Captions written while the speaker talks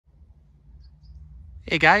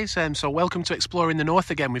Hey guys, so welcome to Exploring the North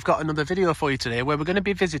again. We've got another video for you today where we're going to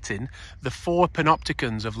be visiting the 4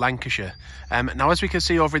 Panopticons of Lancashire. Now, as we can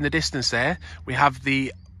see over in the distance there, we have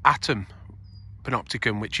the Atom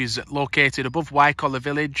Panopticon, which is located above Wycoller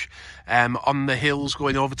village, on the hills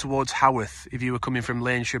going over towards Haworth. If you were coming from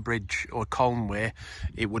Lancashire Bridge or Colne way,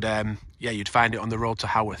 it would, you'd find it on the road to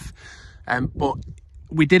Haworth. But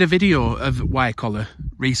we did a video of Wycoller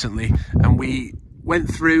recently, and we went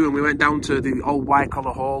through and we went down to the old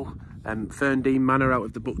Wycoller Hall and Ferndean Manor out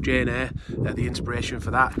of the book Jane Eyre, the inspiration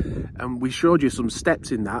for that, and we showed you some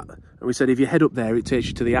steps in that, and we said if you head up there it takes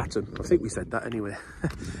you to the Atom. I think we said that anyway.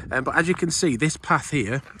 But as you can see, this path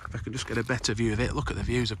here, if I can just get a better view of it, look at the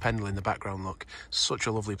views of Pendle in the background, look, such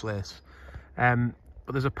a lovely place. But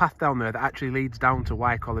there's a path down there that actually leads down to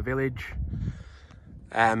Wycoller village.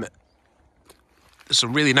 There's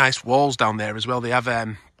some really nice walls down there as well. They have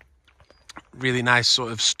really nice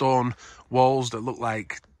sort of stone walls that look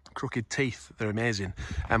like crooked teeth. They're amazing.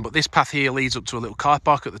 But this path here leads up to a little car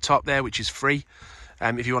park at the top there, which is free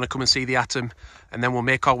if you want to come and see the Atom, and then we'll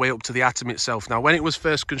make our way up to the Atom itself. Now, when it was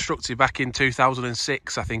first constructed back in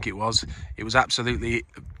 2006, I think it was absolutely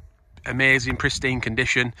amazing, pristine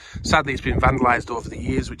condition. Sadly, it's been vandalised over the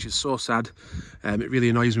years, which is so sad. It really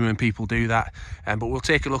annoys me when people do that, but we'll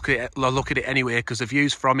take a look at it anyway, because the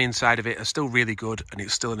views from inside of it are still really good, and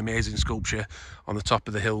it's still an amazing sculpture on the top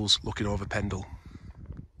of the hills looking over Pendle.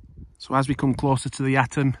 So as we come closer to the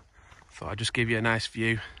Atom, I thought I'd just give you a nice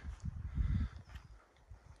view of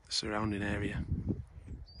the surrounding area.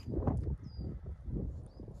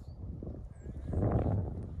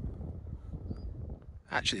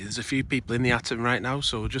 Actually, there's a few people in the Atom right now,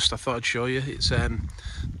 so I thought I'd show you. It's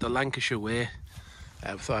the Lancashire way.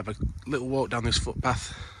 I thought I'd have a little walk down this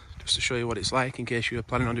footpath just to show you what it's like in case you were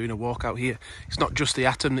planning on doing a walk out here. It's not just the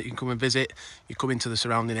Atom that you can come and visit. You come into the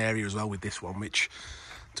surrounding area as well with this one, which,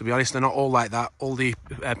 to be honest, they're not all like that. All the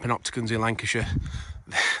Panopticons in Lancashire,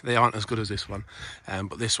 they aren't as good as this one.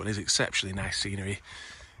 But this one is exceptionally nice scenery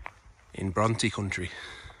in Bronte country.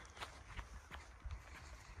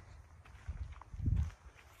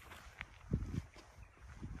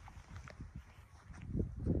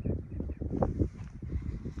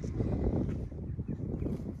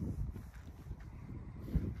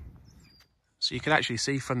 So you can actually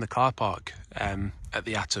see from the car park at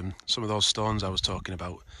the Atom some of those stones I was talking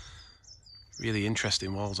about. Really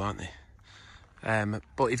interesting walls, aren't they?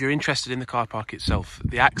 But if you're interested in the car park itself,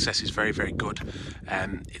 the access is very, very good.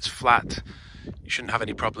 It's flat. You shouldn't have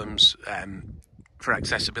any problems for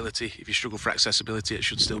accessibility. If you struggle for accessibility, it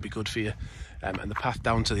should still be good for you. And the path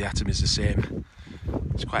down to the Atom is the same.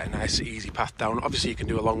 It's quite a nice, easy path down. Obviously, you can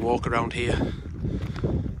do a long walk around here.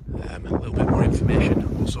 A little bit more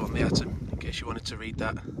information also on the Atom, in case you wanted to read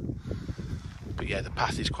that. But yeah, the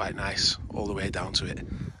path is quite nice all the way down to it,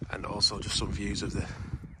 and also just some views of the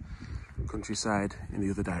countryside in the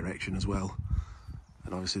other direction as well,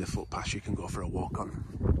 and obviously the footpath you can go for a walk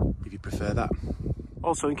on if you prefer that.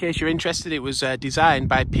 Also, in case you're interested, it was designed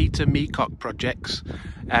by Peter Meacock Projects,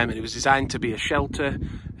 and it was designed to be a shelter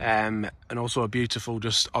and also a beautiful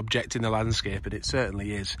just object in the landscape, and it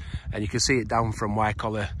certainly is. And you can see it down from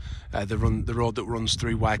Wycoller, the road that runs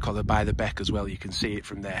through Wycoller by the Beck as well. You can see it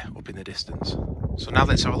from there up in the distance. So now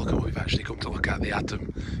let's have a look at what we've actually come to look at, the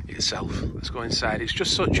Atom itself. Let's go inside. It's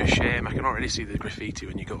just such a shame. I can already see the graffiti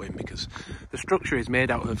when you go in, because the structure is made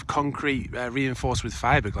out of concrete reinforced with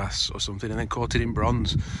fiberglass or something, and then coated in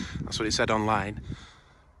bronze. That's what it said online.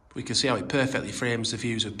 We can see how it perfectly frames the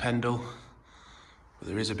views of Pendle. But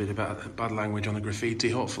there is a bit of bad language on the graffiti.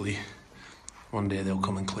 Hopefully one day they'll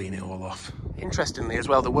come and clean it all off. Interestingly as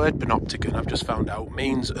well, the word Panopticon, I've just found out,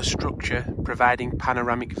 means a structure providing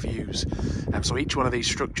panoramic views. So each one of these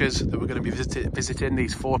structures that we're going to be visiting,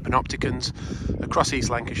 these 4 Panopticons across East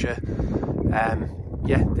Lancashire,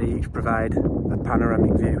 yeah, they each provide a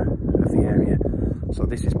panoramic view of the area. So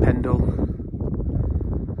this is Pendle,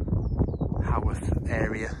 Haworth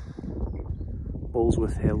area,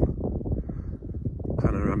 Boulsworth Hill,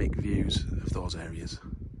 panoramic views of those areas.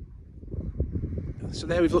 So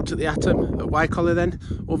there we've looked at the Atom at Wycoller then,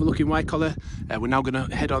 overlooking Wycoller. We're now going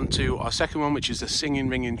to head on to our second one, which is the Singing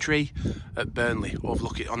Ringing Tree at Burnley,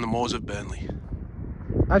 overlooking on the moors of Burnley.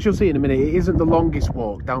 As you'll see in a minute, it isn't the longest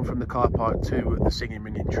walk down from the car park to the Singing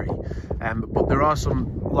Ringing Tree, but there are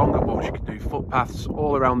some longer walks you can do, footpaths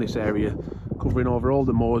all around this area, covering over all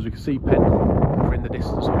the moors. We can see Pendle over in the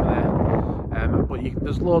distance over there, but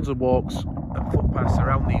there's loads of walks and footpaths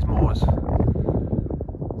around these moors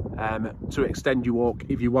to extend your walk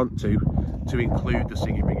if you want to include the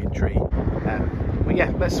Singing Ringing Tree. But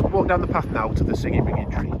yeah, let's walk down the path now to the Singing Ringing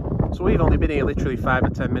Tree. So we've only been here literally 5 or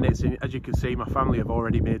 10 minutes, and as you can see, my family have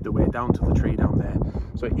already made their way down to the tree down there.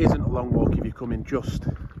 So it isn't a long walk if you come in just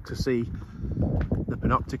to see the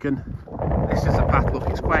Panopticon. This is the path. Look,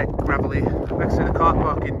 it's quite gravelly. Like I said, the car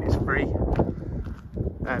parking is free.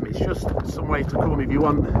 It's just some way to come if you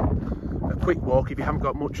want a quick walk, if you haven't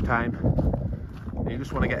got much time and you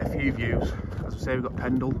just want to get a few views. As I say, we've got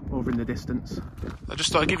Pendle over in the distance. I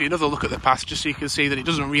just thought I'd give you another look at the path just so you can see that it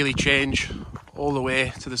doesn't really change all the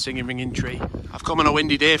way to the singing ringing tree. I've come on a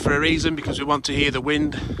windy day for a reason, because we want to hear the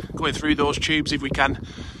wind going through those tubes if we can,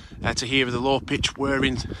 to hear the low pitched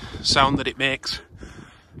whirring sound that it makes.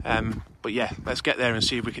 But yeah, let's get there and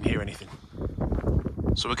see if we can hear anything.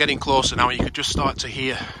 So we're getting closer now, and you could just start to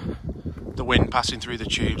hear the wind passing through the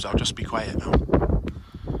tubes. I'll just be quiet now.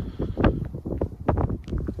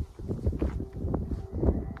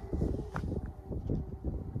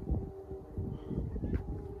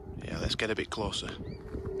 Yeah, let's get a bit closer.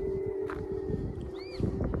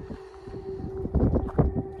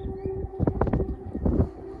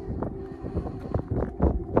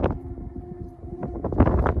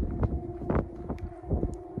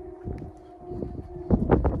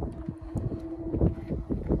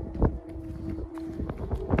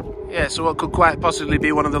 Yeah, so what could quite possibly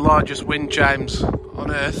be one of the largest wind chimes on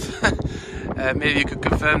Earth. Maybe you could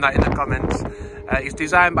confirm that in the comments. It's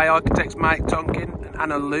designed by architects Mike Tonkin and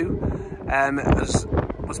Anna Liu, as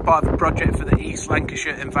was part of a project for the East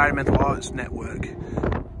Lancashire Environmental Arts Network.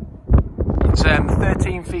 It's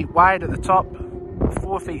 13 feet wide at the top,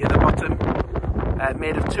 4 feet at the bottom,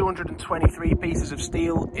 made of 223 pieces of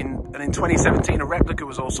steel, and in 2017 a replica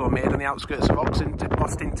was also made on the outskirts of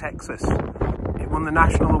Austin, Texas. It won the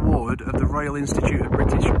National Award of the Royal Institute of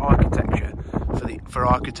British Architecture for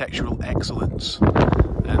architectural excellence.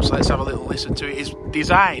 So let's have a little listen to it. It's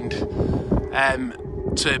designed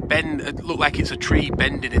to bend, look like it's a tree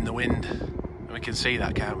bending in the wind, and we can see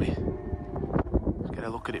that, can't we? Let's get a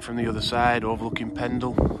look at it from the other side, overlooking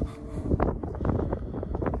Pendle.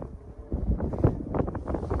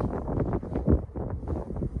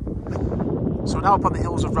 So we're now up on the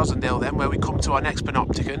hills of Rossendale then, where we come to our next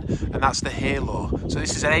Panopticon, and that's the Halo. So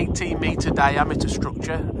this is an 18-metre diameter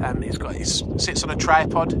structure. It sits on a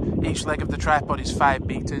tripod. Each leg of the tripod is 5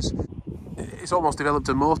 metres. It's almost developed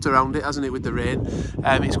a moat around it, hasn't it, with the rain?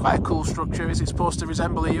 It's quite a cool structure. Is it supposed to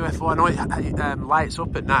resemble a UFO? I know it lights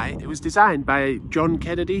up at night. It was designed by John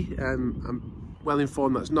Kennedy. I'm well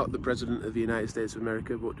informed that's not the President of the United States of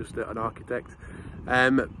America, but just an architect.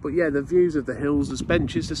 But yeah, the views of the hills, there's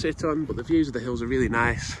benches to sit on, but the views of the hills are really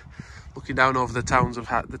nice. Looking down over the town of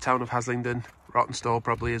Haslingden, Rossendale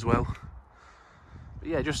probably as well. But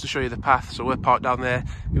yeah, just to show you the path, so we're parked down there.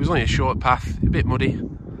 It was only a short path, a bit muddy,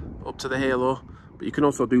 up to the Halo, but you can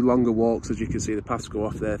also do longer walks. As you can see, the paths go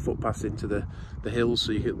off there, footpaths into the hills,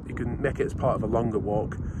 so you can make it as part of a longer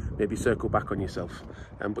walk, maybe circle back on yourself.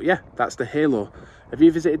 But yeah, that's the Halo. Have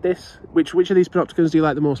you visited this? Which of these Panopticons do you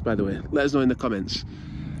like the most, by the way? Let us know in the comments.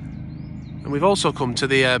 And we've also come to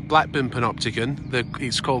the Blackburn Panopticon.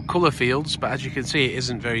 It's called Colourfields, but as you can see, it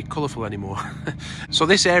isn't very colourful anymore. So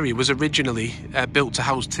this area was originally built to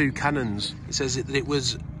house 2 cannons. It says that it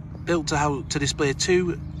was built to display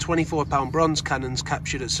 2 24-pound bronze cannons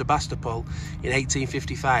captured at Sebastopol in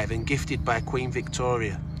 1855 and gifted by Queen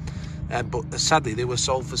Victoria. But sadly, they were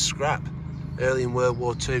sold for scrap early in World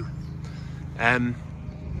War II.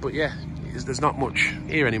 But yeah, there's not much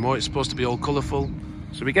here anymore. It's supposed to be all colourful.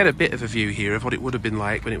 So we get a bit of a view here of what it would have been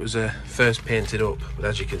like when it was first painted up. But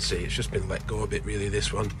as you can see, it's just been let go a bit, really,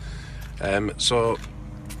 this one. So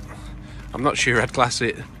I'm not sure I'd class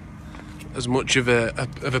it as much of a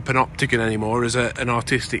Panopticon anymore as an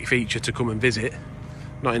artistic feature to come and visit.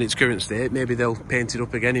 Not in its current state. Maybe they'll paint it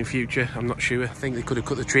up again in future, I'm not sure. I think they could have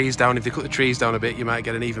cut the trees down. If they cut the trees down a bit, you might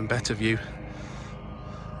get an even better view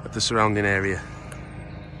of the surrounding area.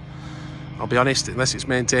 I'll be honest, unless it's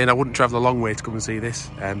maintained, I wouldn't travel a long way to come and see this,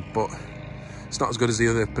 but it's not as good as the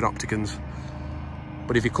other Panopticons.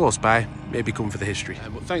 But if you're close by, maybe come for the history.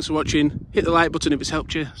 But thanks for watching. Hit the like button if it's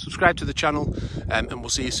helped you, subscribe to the channel, and we'll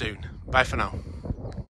see you soon. Bye for now.